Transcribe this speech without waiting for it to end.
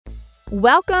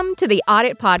Welcome to the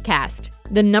Audit Podcast,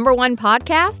 the #1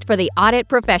 podcast for the audit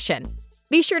profession.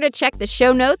 Be sure to check the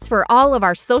show notes for all of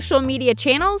our social media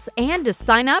channels and to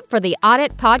sign up for the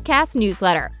Audit Podcast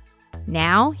newsletter.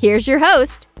 Now, here's your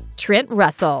host, Trent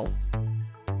Russell.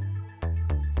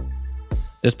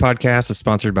 This podcast is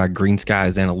sponsored by Green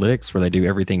Skies Analytics, where they do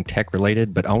everything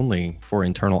tech-related, but only for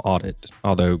internal audit.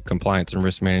 Although compliance and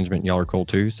risk management, y'all are cool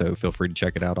too, so feel free to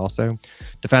check it out also.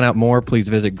 To find out more, please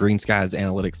visit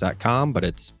greenskiesanalytics.com, but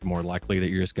it's more likely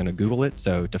that you're just going to Google it.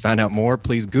 So to find out more,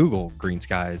 please Google Green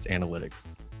Skies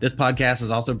Analytics. This podcast is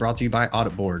also brought to you by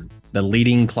Audit Board, the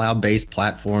leading cloud-based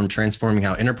platform transforming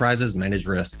how enterprises manage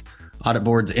risk. Audit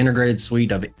Board's integrated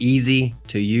suite of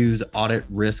easy-to-use audit,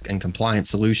 risk, and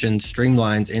compliance solutions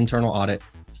streamlines internal audit,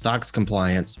 SOX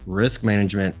compliance, risk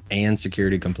management, and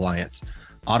security compliance.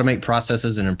 Automate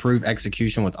processes and improve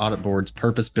execution with Audit Board's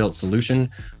purpose-built solution,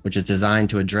 which is designed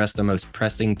to address the most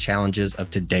pressing challenges of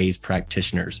today's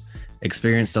practitioners.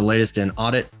 Experience the latest in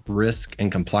audit, risk,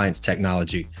 and compliance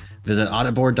technology. Visit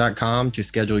auditboard.com to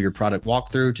schedule your product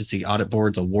walkthrough to see Audit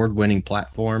Board's award-winning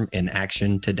platform in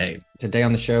action today. Today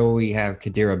on the show, we have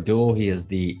Qadir Abdul. He is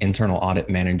the internal audit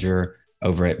manager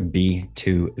over at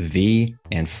B2V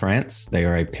in France. They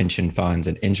are a pension funds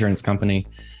and insurance company.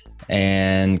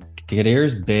 And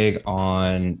Qadir's big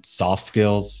on soft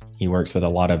skills. He works with a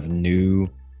lot of new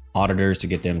auditors to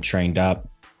get them trained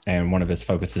up. And one of his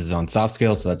focuses is on soft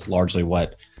skills. So that's largely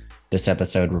what this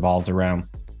episode revolves around.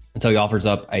 And so he offers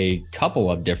up a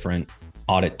couple of different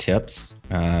audit tips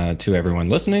to everyone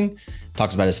listening.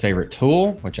 Talks about his favorite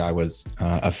tool, which I was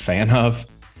a fan of,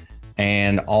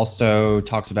 and also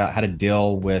talks about how to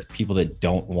deal with people that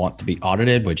don't want to be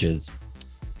audited, which is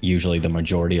usually the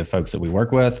majority of folks that we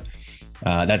work with.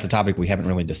 That's a topic we haven't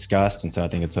really discussed, and so I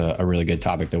think it's a really good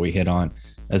topic that we hit on,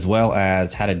 as well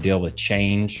as how to deal with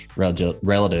change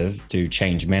relative to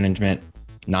change management.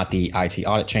 Not the IT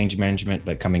audit change management,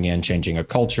 but coming in, changing a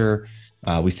culture.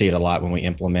 We see it a lot when we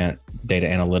implement data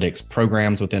analytics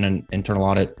programs within an internal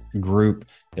audit group.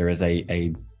 There is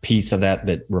a piece of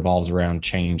that revolves around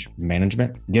change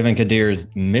management. Given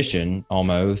Qadir's mission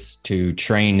almost to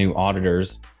train new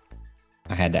auditors,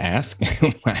 I had to ask,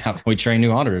 how can we train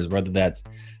new auditors, whether that's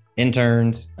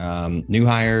interns, new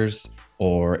hires,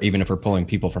 or even if we're pulling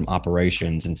people from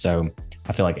operations. And so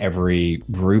I feel like every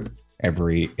group,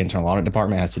 every internal audit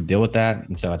department has to deal with that.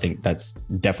 And so I think that's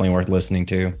definitely worth listening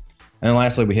to. And then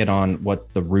lastly, we hit on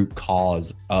what the root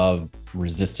cause of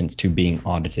resistance to being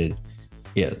audited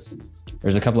is.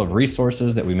 There's a couple of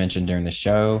resources that we mentioned during the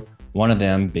show. One of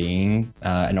them being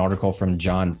an article from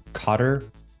John Qadir,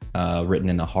 written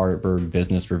in the Harvard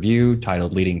Business Review,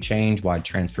 titled Leading Change, Why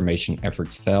Transformation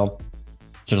Efforts Fail.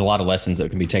 So there's a lot of lessons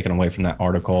that can be taken away from that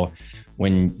article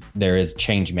when there is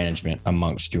change management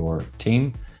amongst your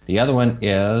team. The other one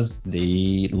is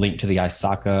the link to the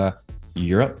ISACA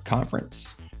Europe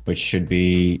conference, which should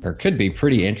be or could be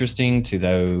pretty interesting to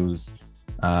those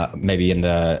maybe in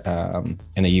the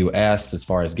US, as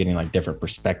far as getting like different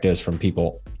perspectives from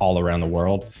people all around the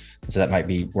world. So that might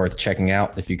be worth checking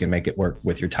out if you can make it work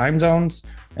with your time zones.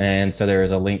 And so there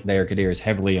is a link there. Qadir is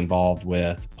heavily involved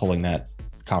with pulling that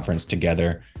conference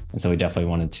together. And so we definitely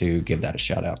wanted to give that a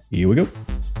shout out. Here we go.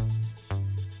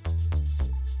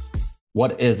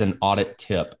 What is an audit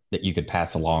tip that you could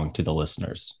pass along to the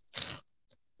listeners?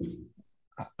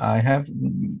 I have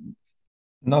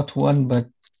not one, but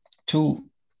two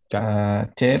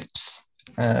tips.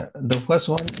 The first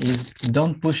one is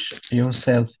don't push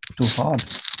yourself too hard.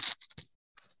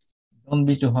 Don't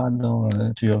be too hard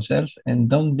to yourself, and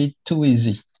don't be too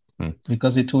easy,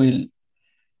 because it will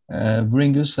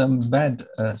bring you some bad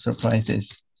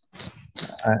surprises.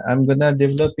 I'm gonna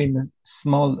develop in a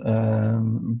small,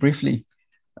 briefly.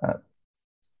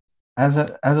 As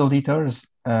auditors,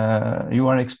 you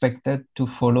are expected to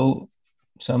follow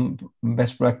some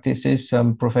best practices,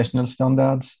 some professional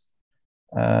standards,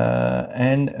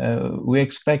 and we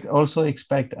also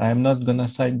expect. I'm not gonna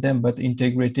cite them, but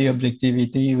integrity,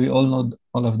 objectivity, we all know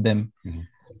all of them. Mm-hmm.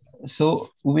 So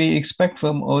we expect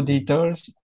from auditors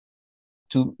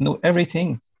to know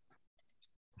everything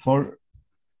for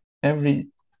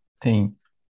everything.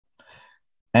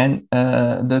 And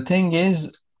the thing is,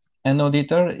 an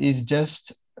auditor is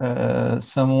just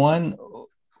someone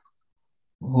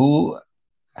who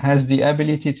has the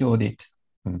ability to audit.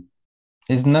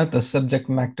 He's not a subject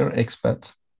matter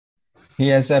expert. He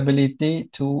has ability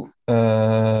to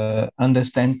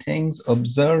understand things,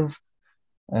 observe,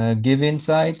 give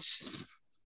insights,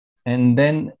 and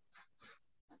then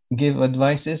give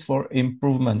advices for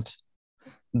improvement.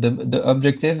 The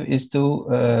objective is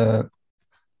to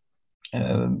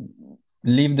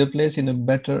leave the place in a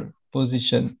better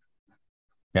position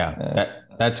Yeah,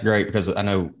 that's great, because I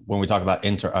know when we talk about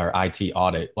or IT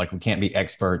audit, like we can't be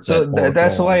experts So at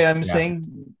that's Oracle. why I'm Yeah.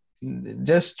 saying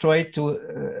just try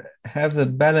to have the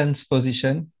balanced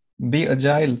position, be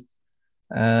agile,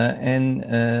 and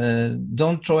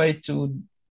don't try to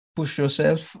push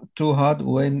yourself too hard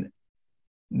when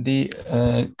the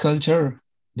culture,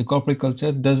 the corporate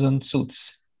culture doesn't suit.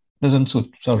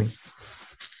 Sorry.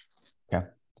 Okay.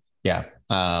 Yeah.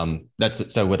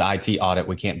 That's so with IT audit,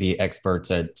 we can't be experts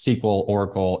at SQL,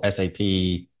 Oracle,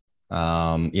 SAP,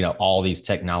 all these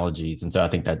technologies. And so I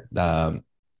think that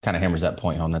kind of hammers that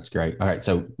point home. That's great. All right.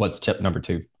 So what's tip number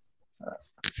 2?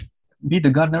 Be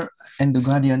the gardener and the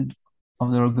guardian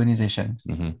of the organization.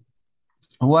 Mm-hmm.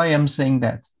 Why I'm saying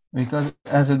that? Because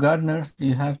as a gardener,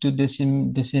 you have to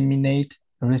disseminate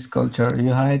risk culture.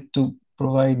 You have to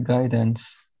provide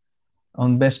guidance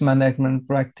on best management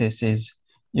practices.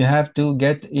 You have to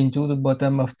get into the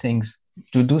bottom of things.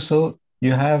 To do so,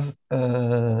 you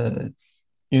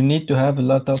need to have a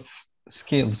lot of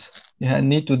skills. You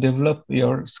need to develop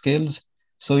your skills.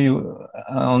 So you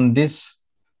on this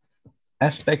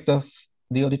aspect of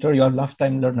the auditor, you are a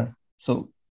lifetime learner. So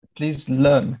please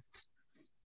learn.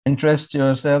 Interest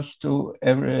yourself to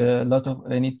a lot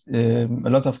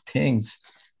of things.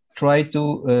 Try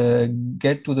to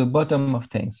get to the bottom of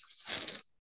things.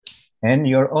 And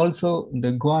you're also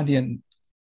the guardian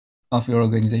of your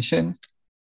organization,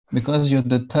 because you're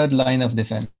the third line of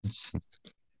defense.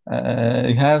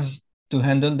 You have to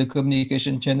handle the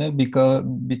communication channel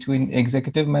between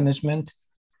executive management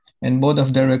and board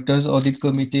of directors, audit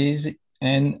committees,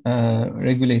 and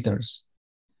regulators.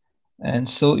 And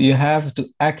so you have to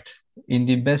act in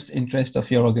the best interest of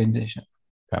your organization.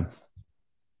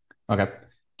 Okay.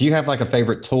 Do you have like a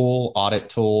favorite tool, audit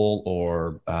tool,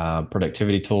 or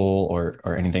productivity tool,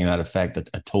 or anything to that effect,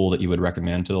 a tool that you would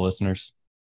recommend to the listeners?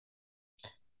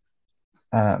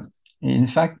 In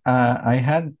fact, I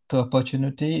had the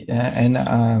opportunity and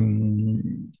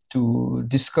to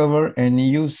discover and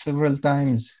use several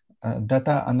times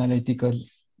data analytical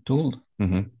tool.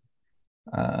 Mm-hmm.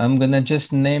 I'm gonna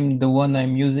just name the one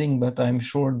I'm using, but I'm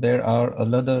sure there are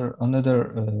other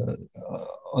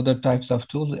types of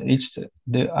tools. It's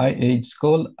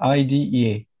called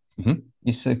IDEA. Mm-hmm.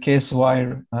 It's a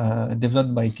Casewire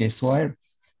developed by Casewire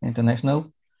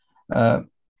International.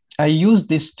 I use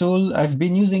this tool. I've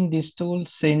been using this tool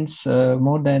since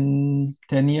more than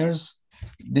 10 years.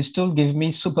 This tool gives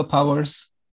me superpowers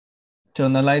to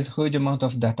analyze huge amount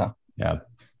of data. Yeah.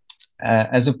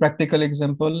 As a practical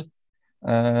example,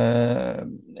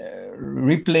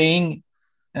 replaying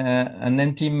an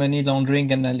anti-money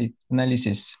laundering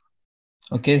analysis.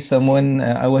 Okay,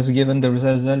 I was given the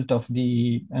result of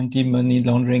the anti-money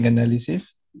laundering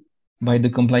analysis by the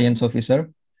compliance officer.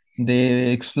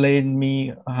 They explained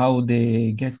me how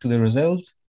they get to the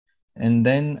results. And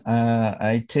then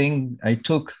I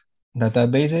took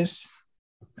databases,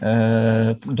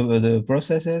 the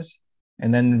processes,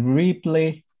 and then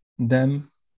replay them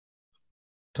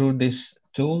through this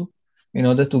tool in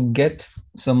order to get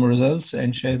some results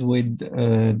and share with the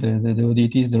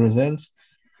auditees the results.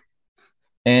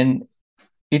 And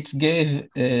it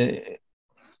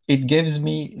gives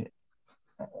me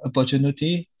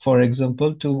opportunity, for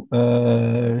example, to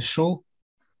show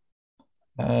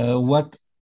what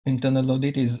internal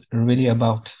audit is really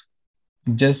about.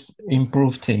 Just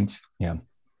improve things. Yeah.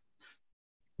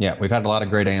 Yeah, we've had a lot of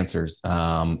great answers.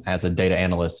 As a data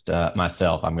analyst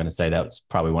myself, I'm going to say that's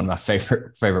probably one of my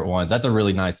favorite ones. That's a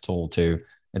really nice tool too.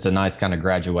 It's a nice kind of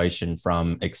graduation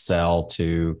from Excel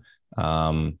to,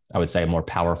 I would say, a more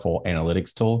powerful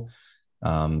analytics tool.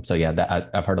 So yeah,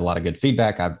 I've heard a lot of good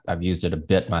feedback. I've used it a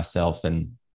bit myself,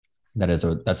 and that's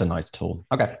a nice tool.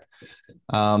 Okay.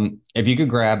 If you could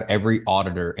grab every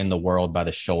auditor in the world by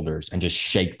the shoulders and just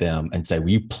shake them and say,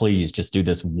 will you please just do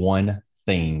this one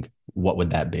thing, what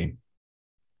would that be?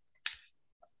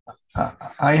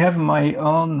 I have my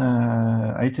own,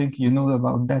 I think you know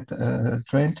about that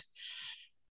trend.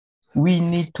 We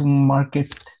need to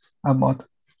market about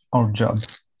our job.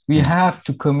 We have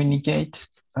to communicate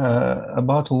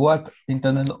about what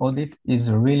internal audit is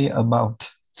really about.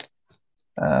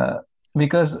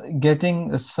 Because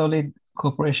getting a solid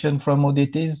cooperation from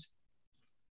auditees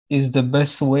is the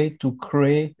best way to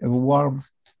create a warm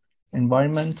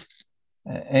environment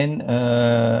and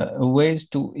ways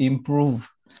to improve.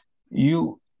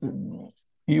 You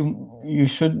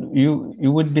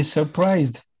would be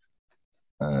surprised.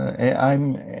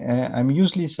 I'm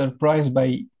usually surprised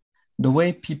by the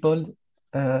way people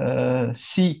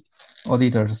see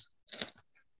auditors.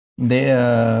 They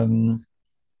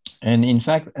and in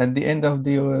fact, at the end of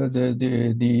the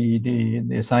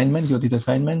assignment, the audit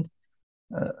assignment,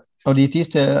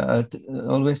 Auditors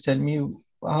always tell me,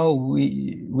 "How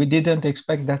we didn't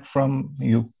expect that from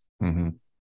you.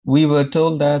 We were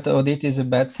told that audit is a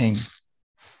bad thing.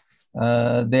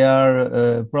 They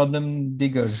are problem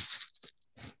diggers.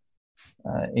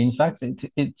 In fact,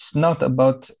 it's not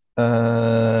about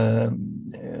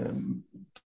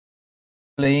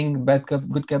playing bad cop,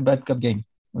 good cop, bad cop game.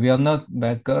 We are not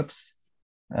bad cops.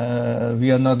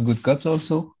 We are not good cops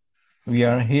also. We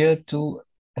are here to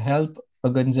help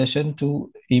organization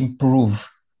to improve.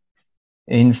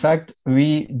 In fact,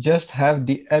 we just have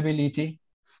the ability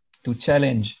to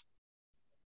challenge.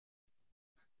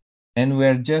 And we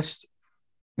are just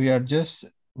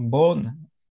born,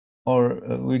 or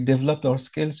we developed our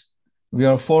skills. We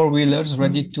are four-wheelers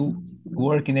ready to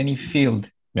work in any field.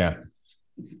 Yeah.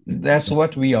 That's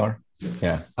what we are.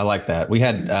 Yeah, I like that. We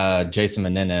had Jason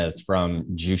Menendez from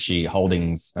Jushi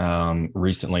Holdings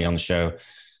recently on the show,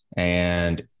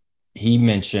 and he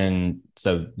mentioned,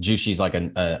 so Jushi's like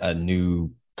a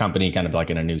new company, kind of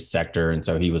like in a new sector, and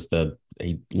so he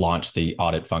launched the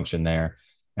audit function there.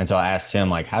 And so I asked him,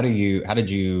 like, how did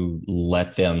you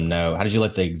let them know? How did you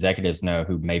let the executives know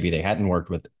who maybe they hadn't worked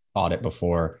with audit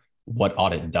before what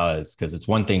audit does? Because it's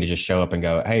one thing to just show up and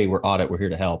go, "Hey, we're audit, we're here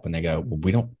to help," and they go,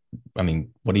 "Well,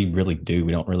 what do you really do?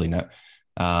 We don't really know."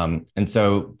 And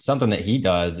so something that he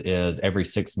does is every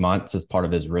 6 months, as part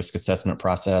of his risk assessment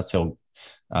process, he'll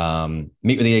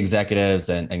meet with the executives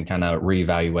and kind of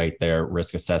reevaluate their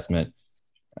risk assessment.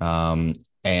 And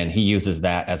he uses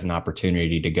that as an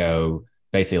opportunity to go,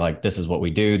 basically, like, this is what we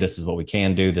do, this is what we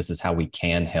can do, this is how we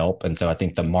can help. And so I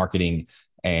think the marketing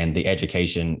and the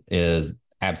education is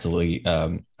absolutely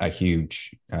a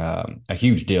huge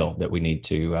deal that we need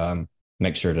to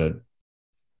make sure to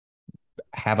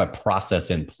have a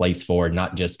process in place for,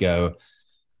 not just go,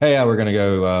 "Hey, yeah, we're going to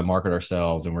go market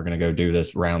ourselves and we're going to go do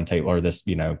this round table or this,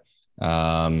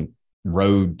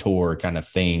 road tour kind of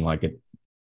thing." Like,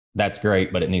 that's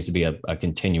great, but it needs to be a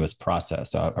continuous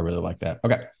process. So I really like that.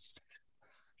 Okay.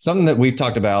 Something that we've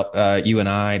talked about, you and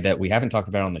I, that we haven't talked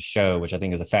about on the show, which I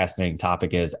think is a fascinating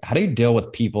topic, is how do you deal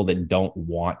with people that don't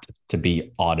want to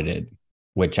be audited,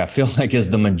 which I feel like is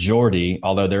the majority,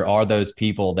 although there are those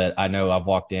people that I know I've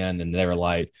walked in and they were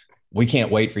like, "We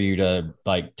can't wait for you to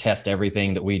like test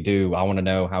everything that we do. I want to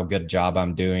know how good a job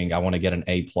I'm doing. I want to get an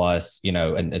A+,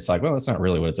 and it's like, well, that's not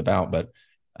really what it's about. But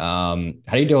how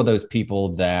do you deal with those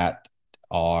people that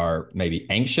are maybe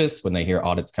anxious when they hear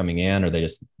audits coming in, or they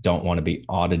just don't want to be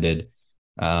audited?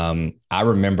 I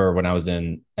remember when I was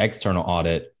in external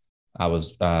audit, I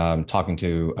was talking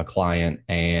to a client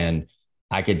and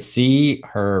I could see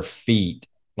her feet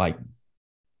like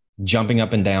jumping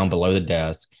up and down below the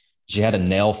desk. She had a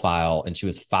nail file and she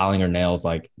was filing her nails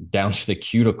like down to the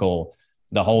cuticle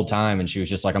the whole time. And she was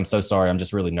just like, "I'm so sorry, I'm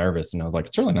just really nervous." And I was like,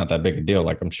 "It's really not that big a deal.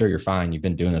 Like, I'm sure you're fine. You've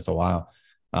been doing this a while."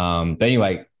 But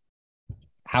anyway,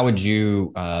 how would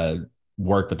you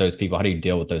work with those people? How do you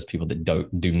deal with those people that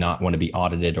do not want to be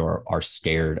audited or are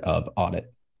scared of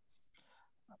audit?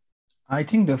 I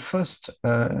think the first,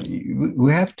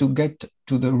 we have to get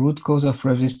to the root cause of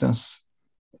resistance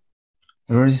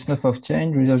of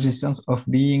change, resistance of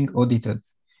being audited.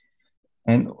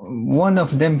 And one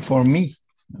of them, for me,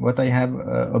 what I have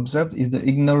observed is the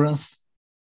ignorance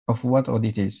of what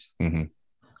audit is. Mm-hmm.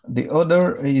 The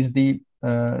other is the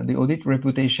audit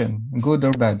reputation, good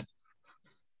or bad.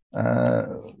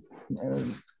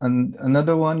 And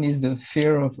another one is the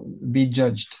fear of being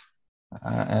judged.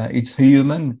 It's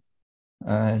human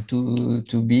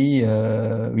to be,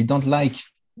 we don't like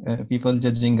people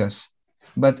judging us,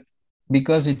 but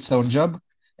because it's our job,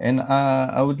 and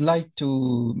I would like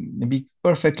to be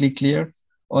perfectly clear,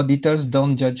 auditors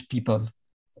don't judge people.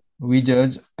 We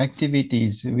judge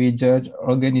activities, we judge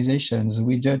organizations,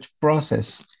 we judge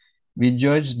process, we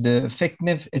judge the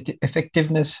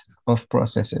effectiveness of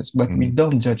processes, but we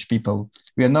don't judge people.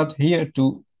 We are not here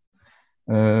to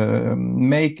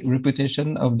make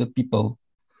reputation of the people.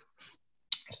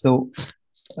 So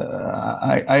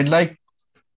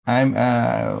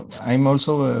I'm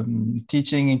also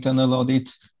teaching internal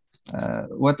audit.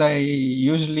 What I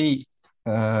usually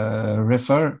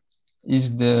refer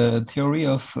is the theory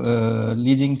of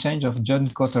leading change of John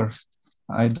Kotter.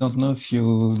 I don't know if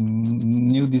you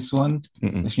knew this one.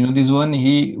 Mm-mm. If you know this one,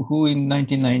 who in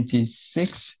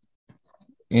 1996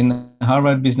 in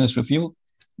Harvard Business Review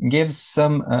gave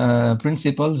some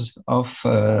principles of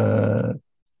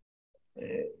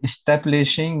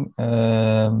establishing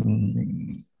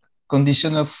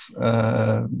condition of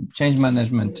change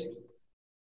management.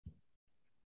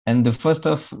 And the first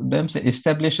of them say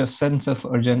establish a sense of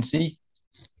urgency.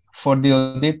 For the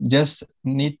audit, just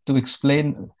need to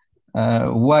explain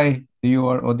why you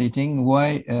are auditing.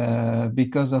 Why?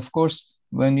 Because of course,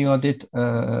 when you audit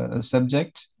a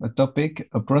subject, a topic,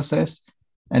 a process,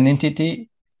 an entity,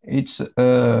 it's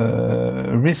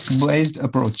a risk-based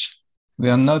approach. We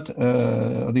are not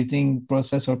auditing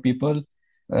process or people.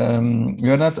 We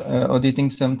are not auditing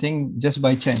something just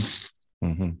by chance.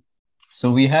 Mm-hmm.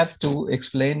 So we have to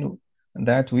explain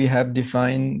that we have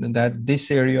defined that this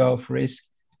area of risk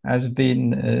has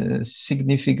been a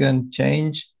significant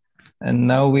change, and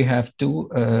now we have to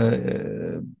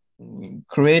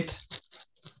create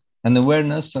an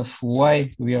awareness of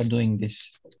why we are doing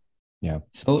this. Yeah.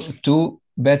 So to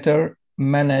better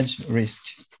manage risk.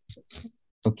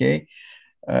 Okay.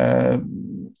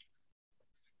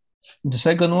 The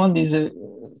second one is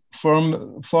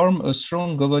form a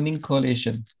strong governing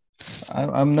coalition.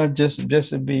 I'm not just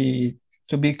to be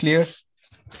clear.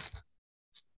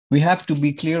 We have to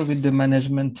be clear with the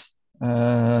management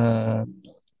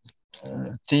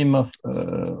team of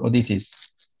auditors.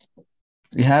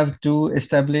 We have to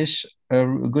establish a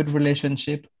good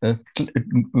relationship.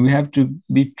 We have to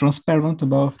be transparent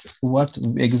about what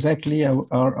exactly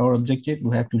our objective.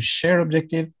 We have to share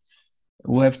objective.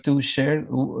 We have to share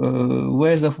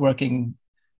ways of working.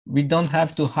 We don't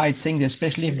have to hide things,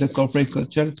 especially if the corporate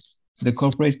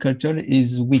culture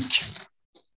is weak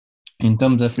in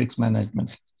terms of risk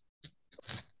management.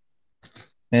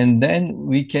 And then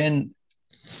we can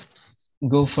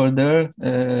go further.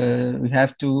 We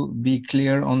have to be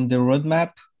clear on the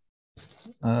roadmap.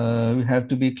 We have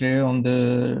to be clear on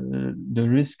the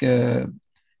risk,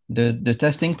 the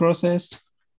testing process.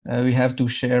 We have to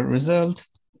share results.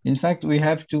 In fact, we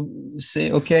have to say,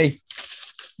 okay,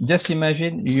 just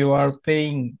imagine you are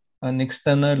paying an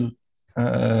external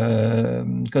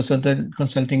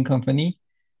consulting company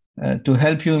to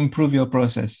help you improve your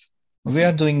process. We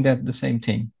are doing that the same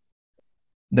thing.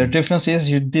 The difference is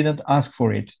you didn't ask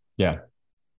for it. Yeah,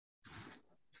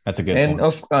 that's a good point.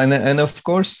 And of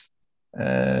course,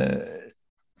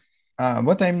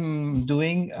 what I'm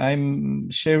doing, I'm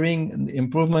sharing the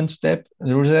improvement step,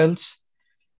 the results.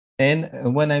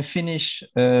 And when I finish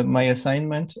my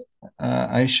assignment,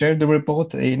 I share the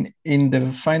report. In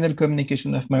the final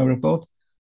communication of my report,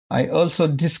 I also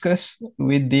discuss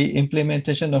with the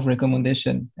implementation of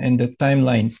recommendation and the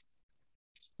timeline,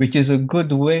 which is a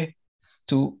good way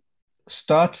to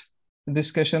start a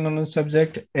discussion on a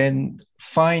subject and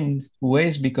find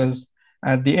ways, because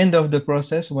at the end of the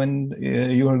process, when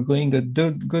you are going a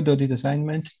good audit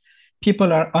assignment,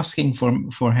 people are asking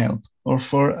for help or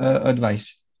for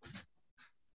advice.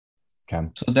 Okay.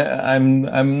 So that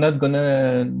I'm not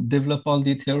gonna develop all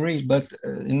the theory, but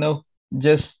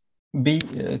just be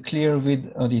clear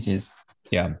with auditors.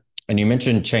 Yeah. And you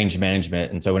mentioned change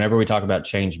management. And so whenever we talk about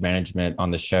change management on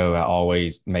the show, I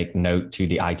always make note to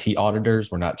the IT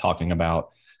auditors. We're not talking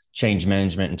about change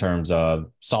management in terms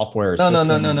of software or systems.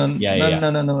 No. No.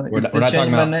 We're not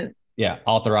talking about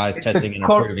authorized testing and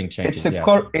approving changes.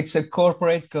 It's a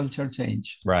corporate culture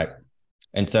change. Right.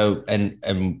 And so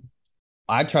and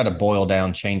I try to boil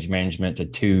down change management to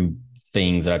two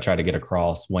things that I try to get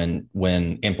across when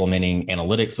implementing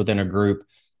analytics within a group,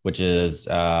 which is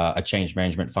a change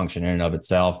management function in and of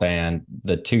itself. And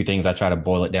the two things I try to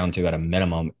boil it down to at a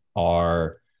minimum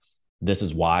are, this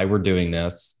is why we're doing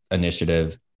this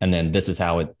initiative, and then this is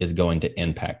how it is going to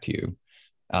impact you.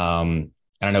 And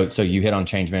I know, so you hit on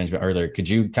change management earlier. Could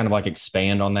you kind of like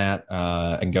expand on that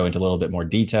and go into a little bit more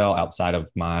detail outside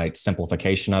of my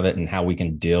simplification of it, and how we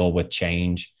can deal with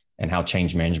change and how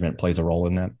change management plays a role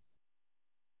in that?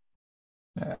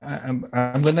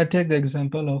 I'm going to take the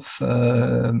example of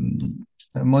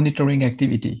monitoring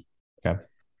activity. Okay.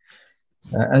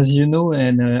 As you know,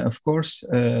 and of course,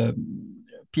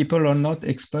 people are not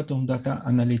expert on data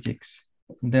analytics.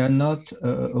 They are not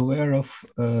aware of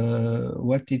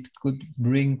what it could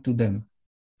bring to them.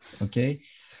 Okay.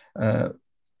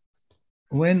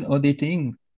 When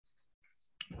auditing,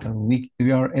 we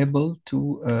are able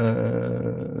to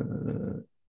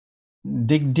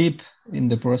dig deep in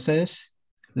the process,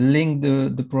 link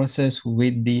the process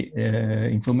with the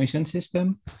information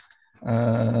system,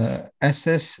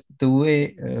 assess the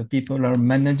way people are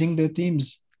managing their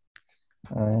teams.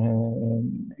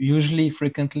 Usually,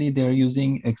 frequently, they're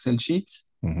using Excel sheets.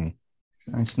 Mm-hmm.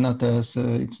 It's not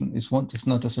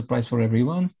a surprise for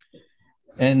everyone,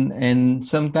 and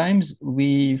sometimes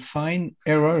we find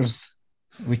errors,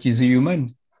 which is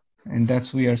human, and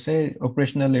that's we are saying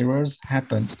operational errors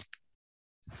happen.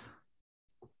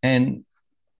 And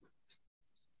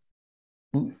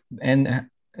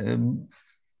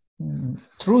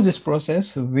through this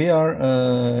process, we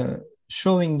are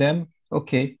showing them,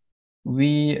 okay,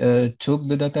 we took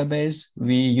the database,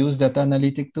 we use data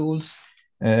analytic tools,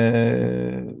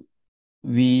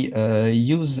 we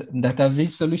use data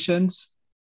viz solutions,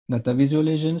 data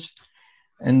visualizations,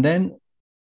 and then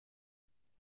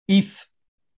if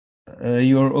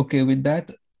you're okay with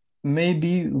that,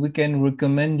 maybe we can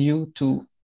recommend you to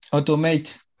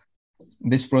automate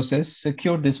this process,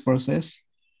 secure this process,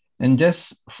 and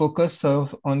just focus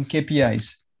on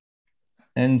KPIs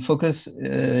and focus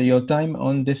your time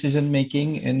on decision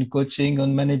making and coaching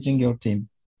on managing your team.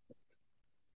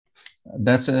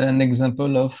 That's an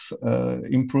example of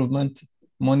improvement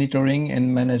monitoring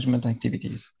and management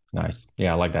activities. Nice.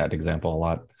 Yeah, I like that example a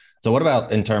lot. So what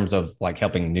about in terms of like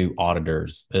helping new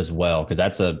auditors as well? Because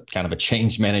that's a kind of a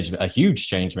change management, a huge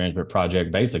change management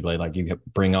project, basically. Like you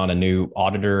bring on a new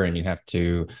auditor and you have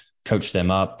to coach them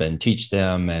up and teach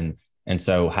them. And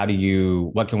so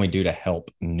what can we do to help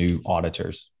new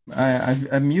auditors? I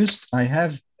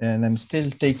have, and I'm still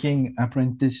taking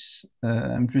apprentices,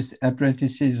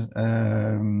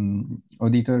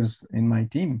 auditors in my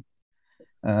team.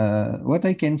 What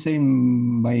I can say in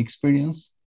my experience,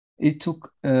 it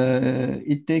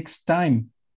takes time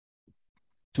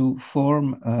to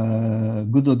form a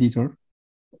good auditor.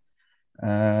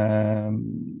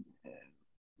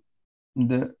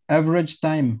 The average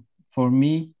time for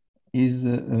me is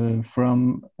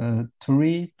from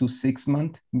 3 to 6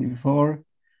 months before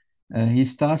he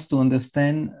starts to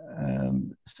understand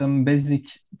some basic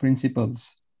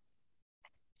principles.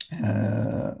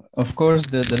 Of course,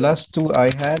 the last two I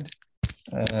had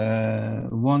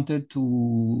wanted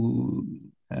to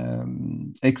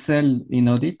excel in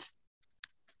audit.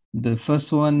 The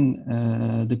first one,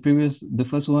 the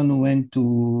first one went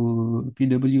to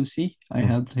PwC. I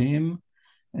helped him,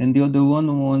 and the other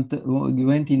one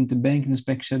went into bank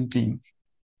inspection team.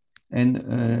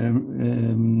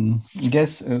 And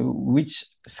guess which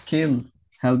skill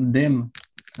helped them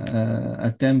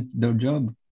attempt their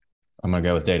job? I'm gonna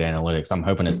go with data analytics. I'm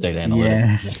hoping it's data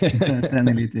analytics. Yes, data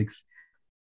analytics.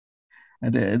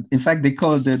 And in fact, the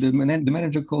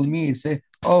manager called me and said,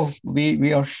 "Oh,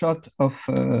 we are short of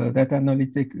data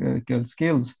analytical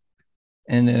skills,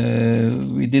 and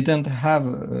we didn't have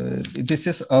this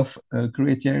is of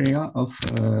criteria of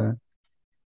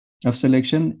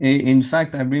selection." In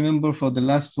fact, I remember for the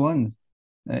last one,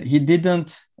 he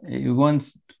didn't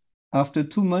once. After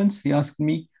 2 months, he asked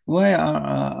me, "Why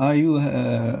are you?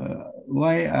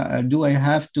 Why do I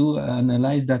have to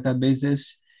analyze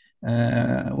databases?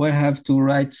 Why I have to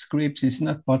write scripts? It's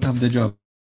not part of the job."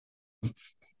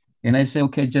 And I say,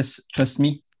 "Okay, just trust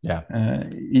me. Yeah,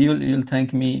 you'll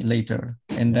thank me later."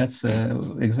 And that's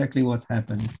exactly what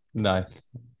happened. Nice.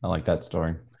 I like that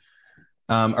story.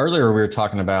 Earlier, we were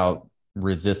talking about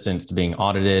resistance to being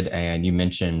audited, and you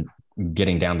mentioned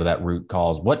getting down to that root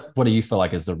cause. What do you feel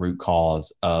like is the root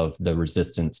cause of the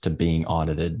resistance to being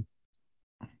audited?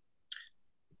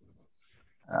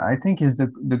 I think it's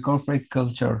the corporate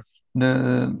culture.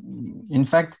 In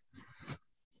fact,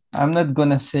 I'm not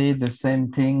gonna say the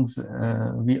same things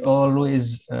we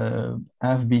always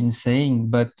have been saying,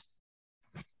 but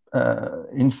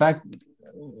in fact,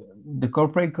 the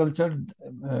corporate culture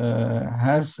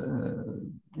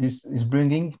is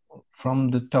bringing from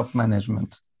the top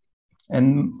management,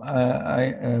 and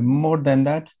more than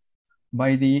that,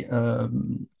 by the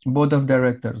board of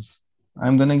directors.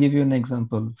 I'm gonna give you an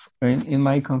example. In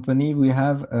my company, we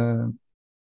have a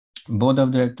board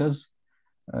of directors,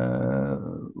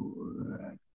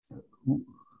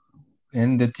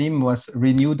 and the team was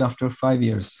renewed after 5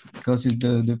 years because it's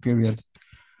the period.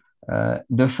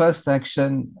 The first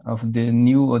action of the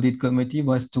new audit committee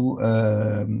was to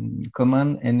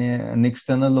command an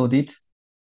external audit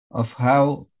of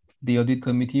how the audit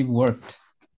committee worked.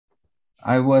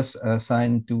 I was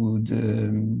assigned to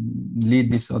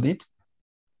lead this audit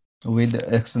with the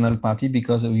external party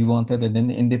because we wanted an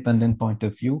independent point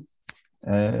of view.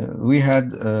 We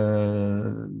had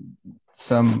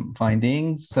some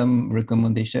findings, some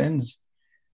recommendations,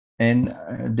 and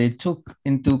they took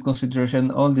into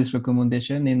consideration all these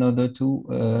recommendations in order to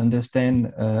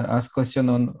understand, ask questions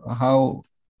on how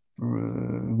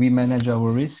we manage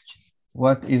our risk,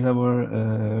 what is our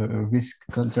risk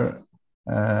culture,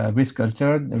 risk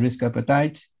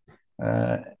appetite,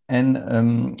 and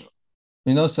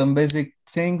some basic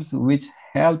things which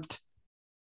helped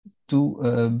to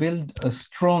build a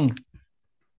strong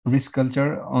risk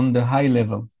culture on the high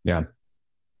level. Yeah.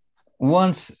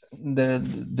 Once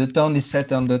the tone is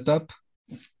set on the top,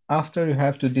 after you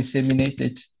have to disseminate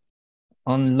it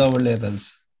on lower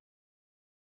levels.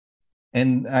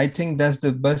 And I think that's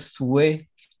the best way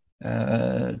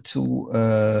to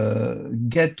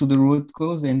get to the root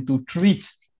cause and to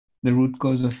treat the root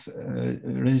cause of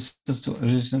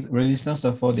resistance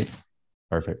of audit.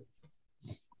 Perfect.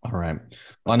 All right.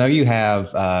 Well, I know you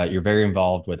have, you're very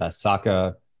involved with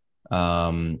ISACA,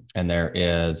 and there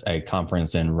is a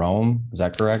conference in Rome. Is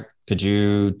that correct? Could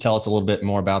you tell us a little bit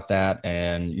more about that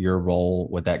and your role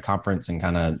with that conference and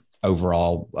kind of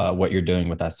overall what you're doing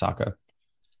with ISACA?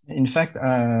 In fact,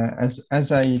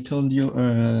 as I told you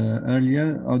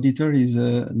earlier, auditor is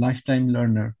a lifetime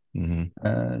learner.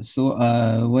 So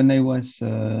when I was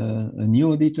a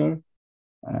new auditor,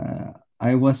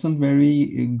 I wasn't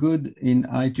very good in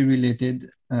IT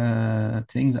related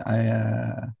things.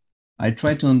 I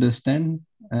try to understand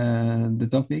the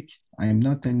topic. I'm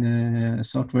not a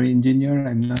software engineer.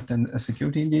 I'm not a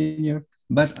security engineer,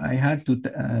 but I had to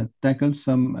tackle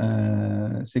some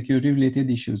security related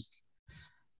issues.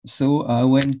 So I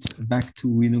went back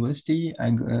to university.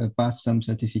 I passed some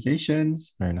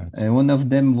certifications. Very nice. One of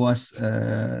them was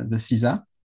the CISA,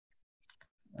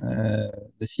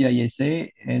 the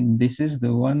CISA, and this is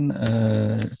the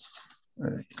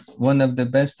one of the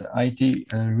best IT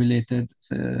related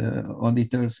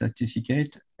auditor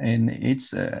certificate, and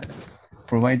it's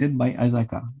provided by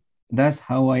ISACA. That's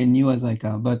how I knew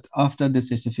ISACA. But after the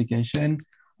certification,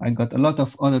 I got a lot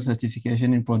of other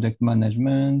certification in project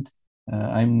management.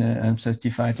 I'm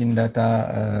certified in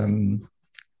data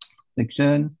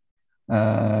section.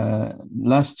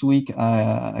 Last week,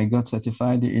 I got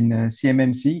certified in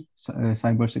CMMC,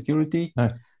 cybersecurity.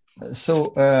 Nice.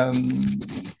 So I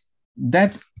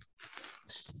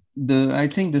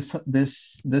think the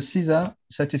CISA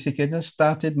certification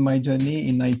started my journey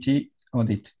in IT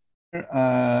audit.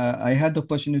 I had the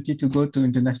opportunity to go to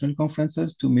international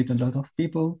conferences, to meet a lot of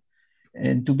people,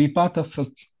 and to be part of a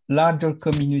larger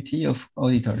community of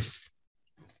auditors.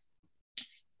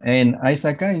 And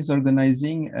ISACA is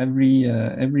organizing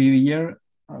every year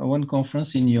one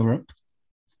conference in Europe,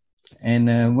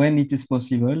 and when it is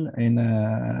possible, and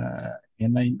I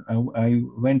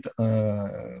went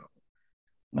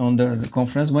on the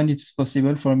conference when it's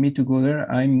possible for me to go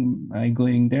there. I'm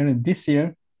going there this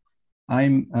year.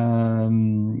 I'm a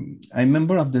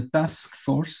member of the task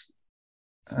force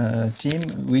team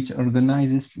which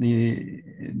organizes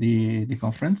the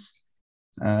conference.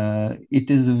 It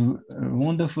is a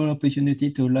wonderful opportunity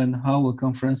to learn how a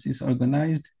conference is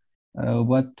organized,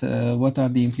 what are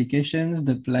the implications,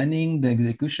 the planning, the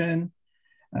execution,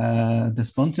 the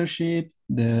sponsorship,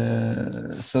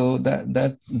 the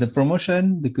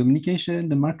promotion, the communication,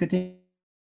 the marketing.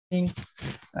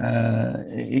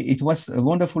 It was a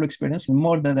wonderful experience. And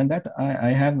more than that,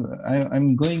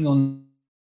 I'm going on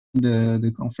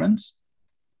the conference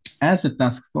as a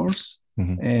task force.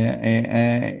 I'm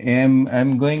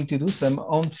going to do some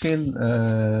on-field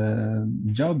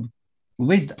job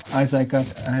with ISACA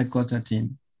headquarter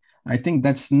team. I think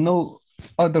that's no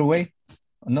other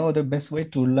best way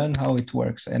to learn how it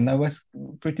works. And I was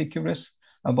pretty curious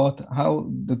about how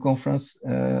the conference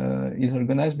is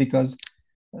organized, because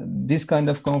this kind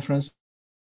of conferences,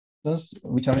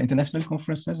 which are international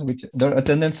conferences, which their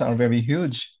attendance are very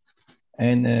huge.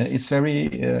 And it's very,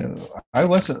 I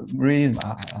was really,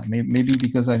 maybe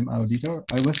because I'm auditor,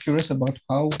 I was curious about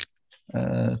how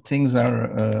things are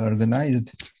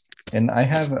organized. And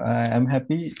I'm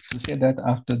happy to say that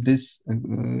after this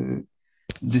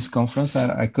conference,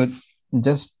 I could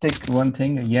just take one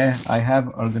thing. Yeah, I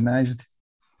have organized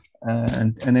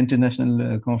an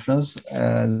international conference,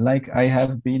 like I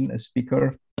have been a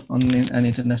speaker on an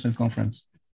international conference.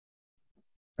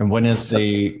 And when is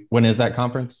that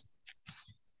conference?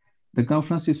 The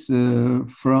conference is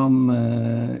from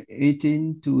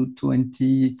 18 to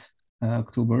 20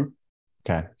 October.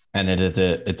 Okay. And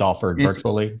it's offered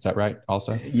virtually, is that right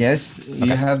also? Yes, okay.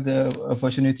 You have the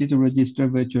opportunity to register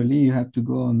virtually. You have to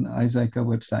go on ISACA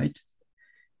website.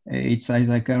 It's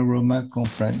ISACA Roma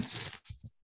Conference.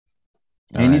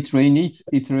 All and right.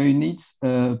 It reunites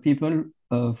people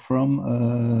from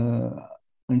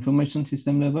information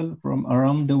system level from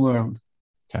around the world.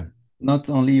 Okay. Not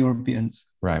only Europeans.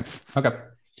 Right. Okay.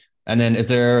 And then is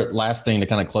there, last thing to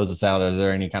kind of close us out, is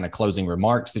there any kind of closing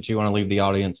remarks that you want to leave the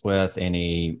audience with?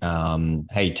 Any,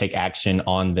 hey, take action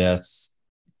on this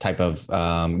type of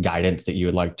guidance that you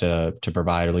would like to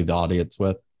provide or leave the audience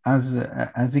with?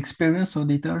 As experienced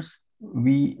auditors,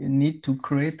 we need to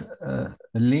create a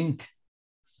link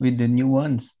with the new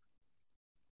ones,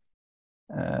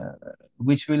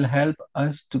 which will help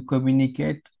us to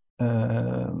communicate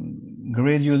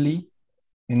gradually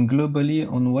and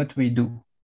globally on what we do.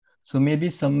 So maybe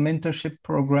some mentorship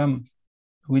program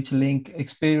which link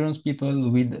experienced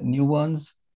people with new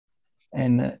ones,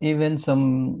 and even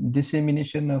some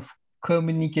dissemination of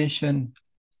communication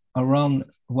around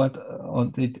what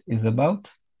audit is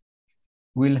about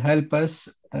will help us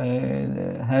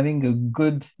having a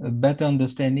better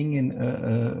understanding and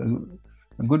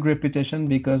a good reputation,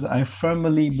 because I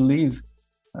firmly believe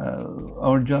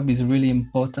our job is really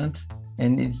important,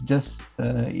 and it's just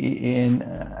and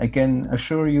I can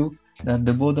assure you that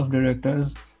the board of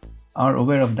directors are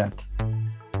aware of that.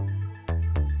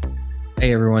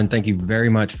 Hey everyone, thank you very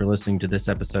much for listening to this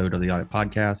episode of the Audit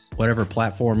Podcast. Whatever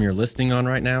platform you're listening on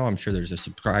right now, I'm sure there's a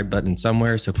subscribe button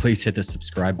somewhere, so please hit the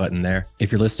subscribe button there.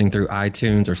 If you're listening through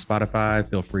iTunes or Spotify,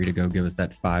 feel free to go give us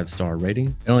that 5-star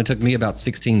rating. It only took me about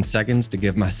 16 seconds to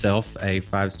give myself a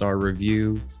 5-star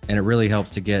review, and it really helps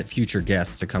to get future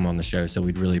guests to come on the show, so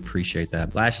we'd really appreciate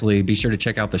that. Lastly, be sure to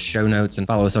check out the show notes and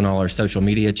follow us on all our social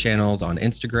media channels on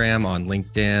Instagram, on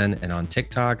LinkedIn, and on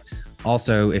TikTok.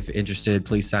 Also, if interested,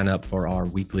 please sign up for our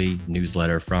weekly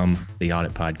newsletter from the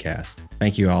Audit Podcast.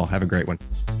 Thank you all. Have a great one.